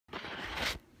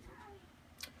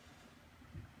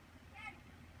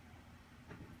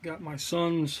Got my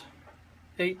son's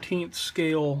 18th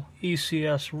scale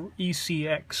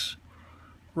Ecx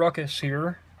Ruckus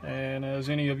here, and as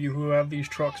any of you who have these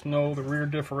trucks know, the rear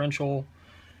differential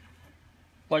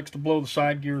likes to blow the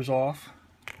side gears off.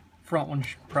 Front one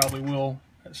probably will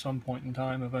at some point in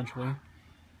time eventually.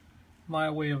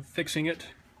 My way of fixing it: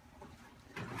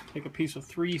 take a piece of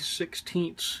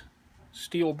 3/16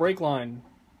 steel brake line,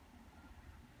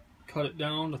 cut it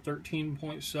down to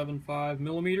 13.75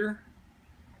 millimeter,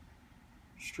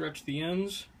 stretch the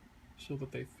ends so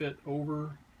that they fit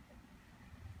over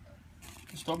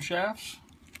the stub shafts,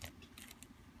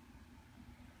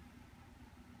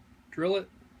 drill it,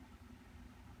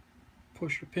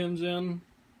 push the pins in,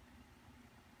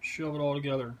 shove it all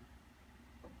together.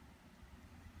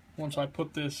 Once I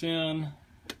put this in,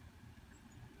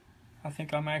 I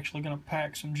think I'm actually going to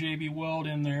pack some JB Weld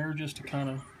in there just to kind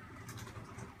of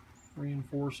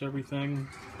reinforce everything.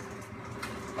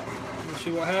 We'll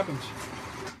see what happens.